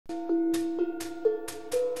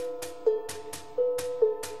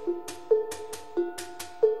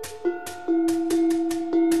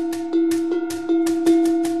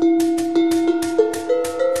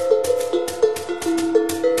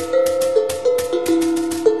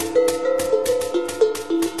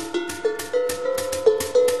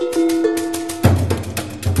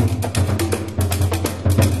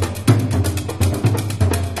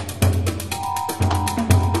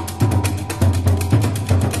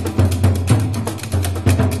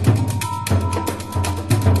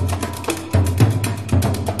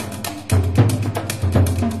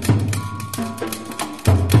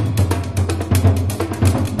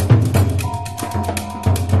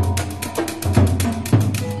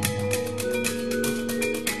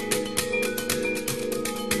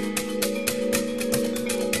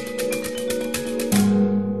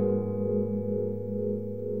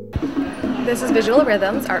This is Visual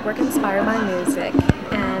Rhythms, artwork inspired by music,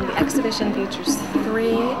 and the exhibition features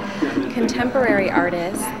 3 contemporary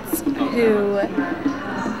artists who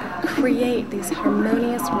create these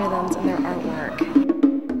harmonious rhythms in their artwork.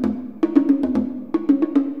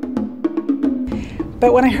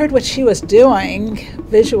 But when I heard what she was doing,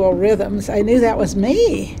 Visual Rhythms, I knew that was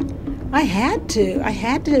me. I had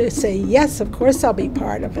to say, yes, of course I'll be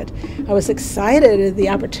part of it. I was excited at the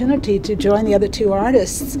opportunity to join the other 2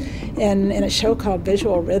 artists in a show called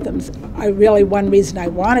Visual Rhythms. One reason I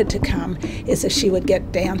wanted to come is that she would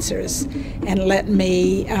get dancers and let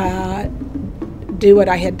me do what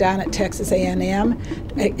I had done at Texas A&M,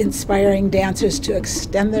 inspiring dancers to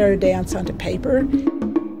extend their dance onto paper.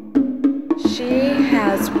 She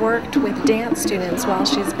has worked with dance students while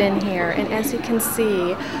she's been here, and as you can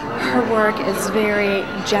see, her work is very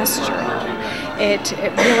gestural. It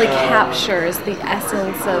really captures the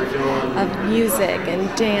essence of music and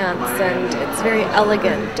dance, and it's very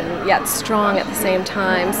elegant and yet strong at the same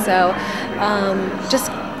time. So just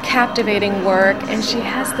captivating work, and she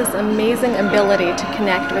has this amazing ability to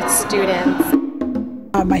connect with students.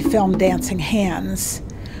 My film Dancing Hands,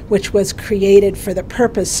 which was created for the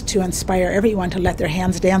purpose to inspire everyone to let their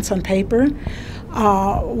hands dance on paper.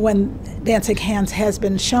 When Dancing Hands has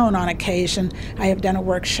been shown on occasion, I have done a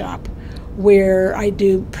workshop where I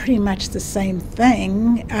do pretty much the same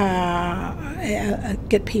thing,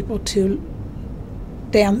 get people to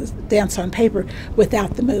dance on paper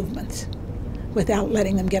without the movements, without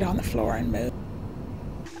letting them get on the floor and move.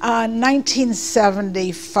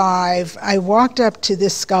 1975, I walked up to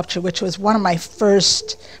this sculpture, which was one of my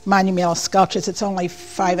first monumental sculptures. It's only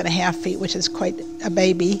 5.5 feet, which is quite a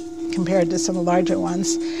baby compared to some of the larger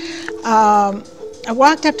ones. I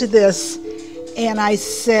walked up to this and I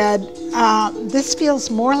said, this feels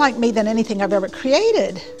more like me than anything I've ever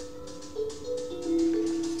created.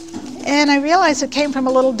 And I realized it came from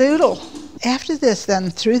a little doodle. After this, then,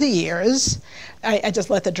 through the years, I just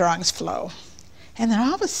let the drawings flow. And then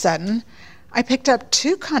all of a sudden, I picked up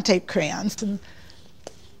 2 Contact crayons and,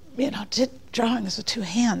 did drawings with 2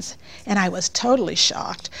 hands. And I was totally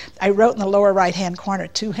shocked. I wrote in the lower right-hand corner,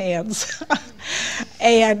 2 hands.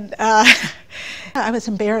 And I was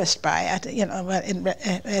embarrassed by it.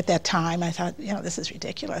 At that time, I thought, this is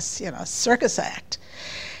ridiculous, circus act.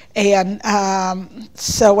 And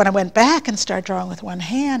so when I went back and started drawing with 1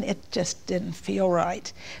 hand, it just didn't feel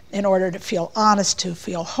right. In order to feel honest, to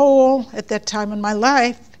feel whole at that time in my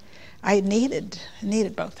life, I needed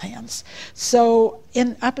both hands. So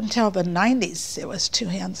up until the 90s, it was 2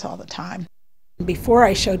 hands all the time. Before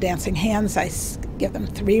I show Dancing Hands, I give them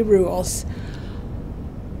 3 rules.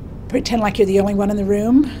 Pretend like you're the only one in the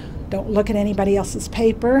room. Don't look at anybody else's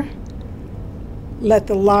paper. Let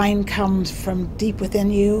the line come from deep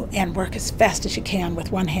within you and work as fast as you can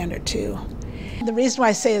with 1 hand or 2. The reason why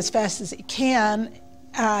I say as fast as you can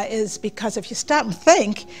is because if you stop and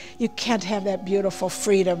think, you can't have that beautiful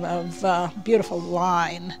freedom of beautiful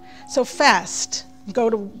line. So fast.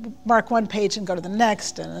 Go to mark 1 page and go to the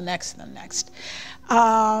next and the next and the next.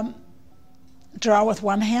 Draw with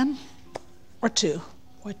 1 hand or 2,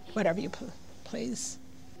 whatever you please.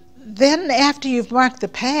 Then after you've marked the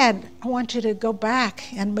pad, I want you to go back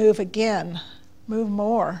and move again, move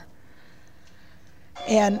more.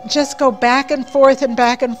 And just go back and forth and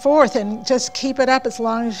just keep it up as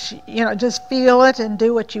long as, just feel it and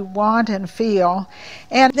do what you want and feel.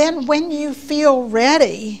 And then when you feel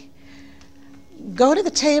ready, go to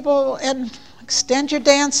the table and extend your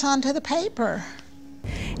dance onto the paper.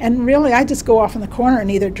 And really, I just go off in the corner and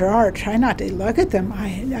either draw or try not to look at them.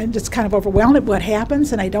 I'm just kind of overwhelmed at what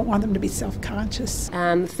happens, and I don't want them to be self-conscious.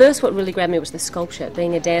 First, what really grabbed me was the sculpture.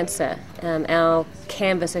 Being a dancer, our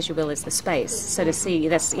canvas, as you will, is the space. So to see,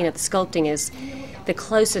 that's, the sculpting is the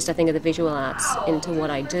closest, I think, of the visual arts into what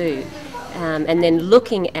I do. And then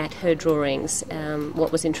looking at her drawings,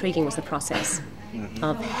 what was intriguing was the process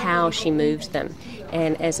of how she moved them.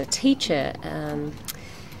 And as a teacher,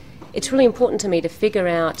 it's really important to me to figure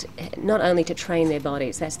out not only to train their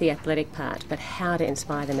bodies, that's the athletic part, but how to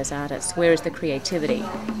inspire them as artists. Where is the creativity?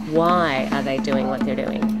 Why are they doing what they're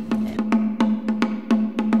doing?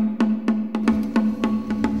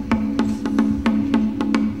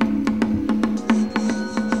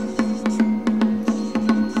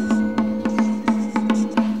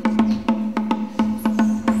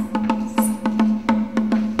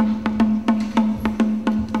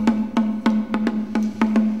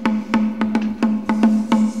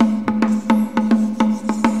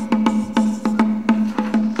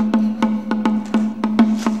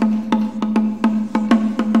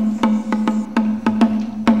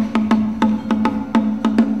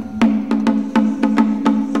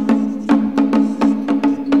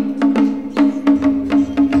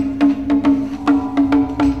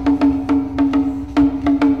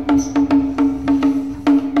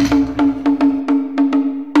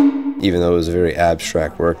 though it was a very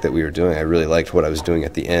abstract work that we were doing, I really liked what I was doing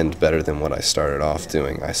at the end better than what I started off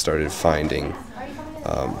doing. I started finding,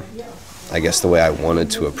 I guess, the way I wanted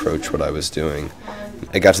to approach what I was doing.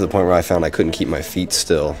 It got to the point where I found I couldn't keep my feet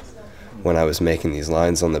still when I was making these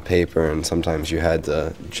lines on the paper, and sometimes you had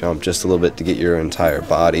to jump just a little bit to get your entire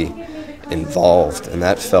body involved, and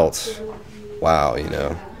that felt, wow, you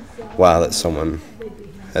know, wow, that someone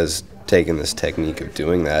has taken this technique of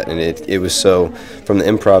doing that. And it was so, from the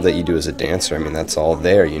improv that you do as a dancer, I mean, that's all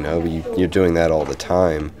there, you know, you're doing that all the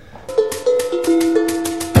time.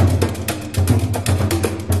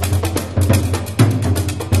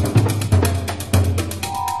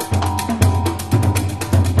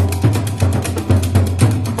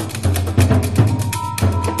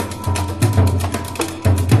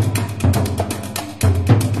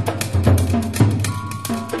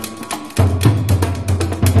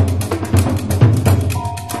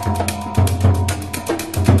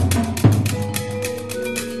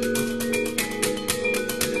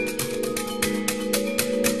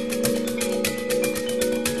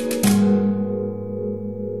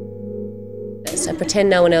 So pretend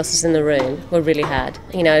no one else is in the room were really hard.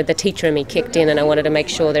 You know, the teacher in me kicked in and I wanted to make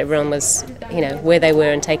sure that everyone was, you know, where they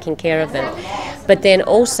were and taking care of them. But then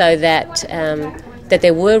also that that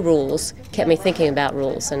there were rules kept me thinking about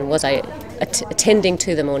rules and was I attending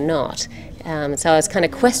to them or not. So I was kind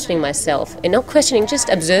of questioning myself, and not questioning, just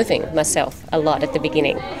observing myself a lot at the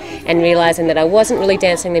beginning and realising that I wasn't really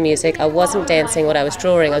dancing the music, I wasn't dancing what I was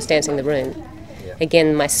drawing, I was dancing the room.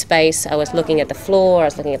 Again, my space, I was looking at the floor, I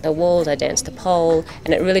was looking at the walls, I danced the pole,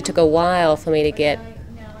 and it really took a while for me to get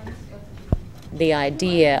the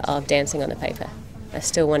idea of dancing on the paper.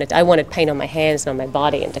 I wanted paint on my hands and on my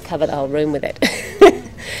body and to cover the whole room with it.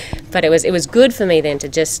 But it was good for me then to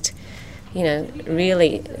just, you know,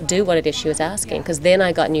 really do what it is she was asking, because then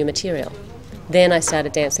I got new material. Then I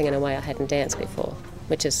started dancing in a way I hadn't danced before,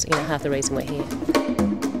 which is, you know, half the reason we're here.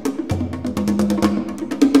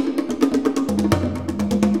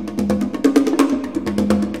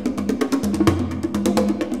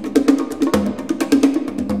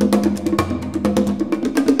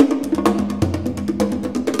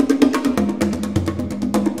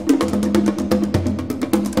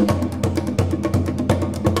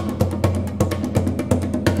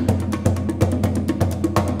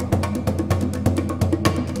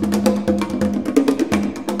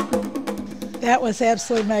 That was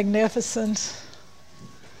absolutely magnificent.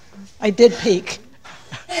 I did peak,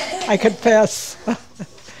 I confess.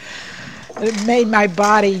 It made my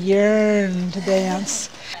body yearn to dance.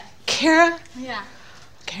 Kara? Yeah.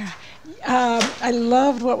 Kara, I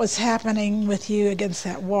loved what was happening with you against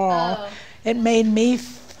that wall. Oh. It made me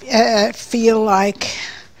feel like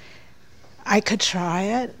I could try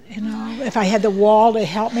it, you know, if I had the wall to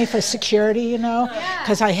help me for security, you know,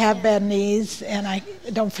 because I have bad knees and I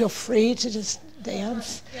don't feel free to just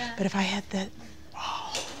dance. Yeah. But if I had that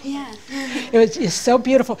wall, Yeah. it was just so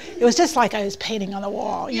beautiful. It was just like I was painting on the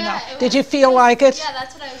wall, you know. It Did you was. feel like it? Yeah,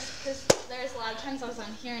 that's what I was, because there's a lot of times I was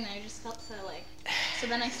on here and I just felt so like, so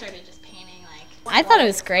then I started just painting like. I thought it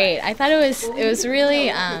was great. I thought it was really,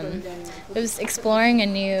 it was exploring a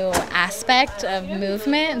new aspect of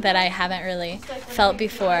movement that I haven't really felt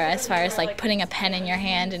before, as far as like putting a pen in your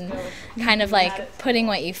hand and kind of like putting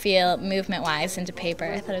what you feel movement-wise into paper.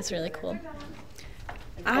 I thought it was really cool.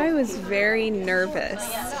 I was very nervous.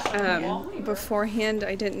 Beforehand,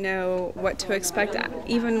 I didn't know what to expect.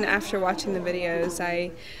 Even after watching the videos,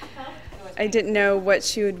 I didn't know what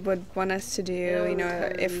she would want us to do, you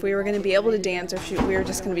know, if we were going to be able to dance or if we were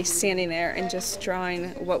just going to be standing there and just drawing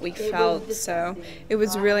what we felt. So it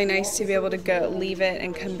was really nice to be able to go leave it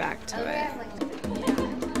and come back to it.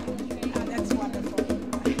 That's wonderful.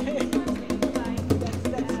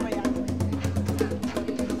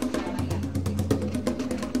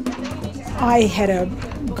 I had a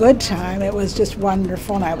good time. It was just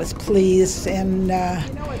wonderful, and I was pleased. And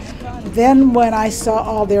then when I saw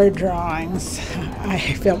all their drawings, I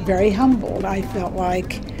felt very humbled. I felt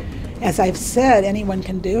like, as I've said, anyone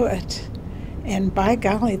can do it. And by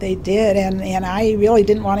golly, they did. And I really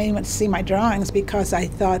didn't want anyone to see my drawings because I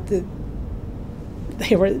thought that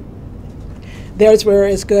theirs were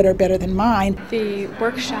as good or better than mine. The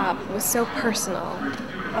workshop was so personal.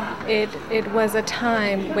 It was a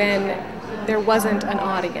time when there wasn't an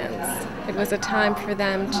audience. It was a time for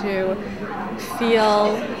them to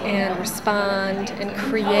feel and respond and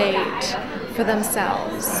create for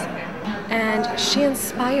themselves. And she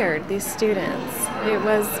inspired these students. It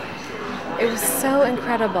was so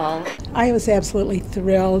incredible. I was absolutely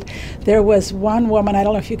thrilled. There was one woman, I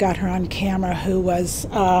don't know if you got her on camera, who was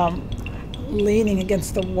leaning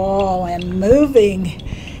against the wall and moving.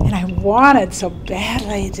 And I wanted so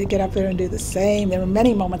badly to get up there and do the same. There were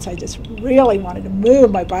many moments I just really wanted to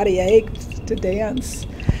move. My body ached to dance.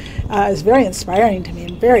 It was very inspiring to me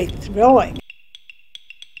and very thrilling.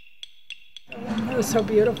 It was so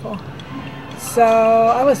beautiful. So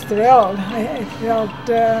I was thrilled. I felt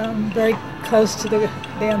very close to the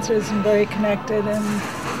dancers and very connected and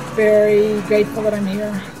very grateful that I'm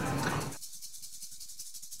here.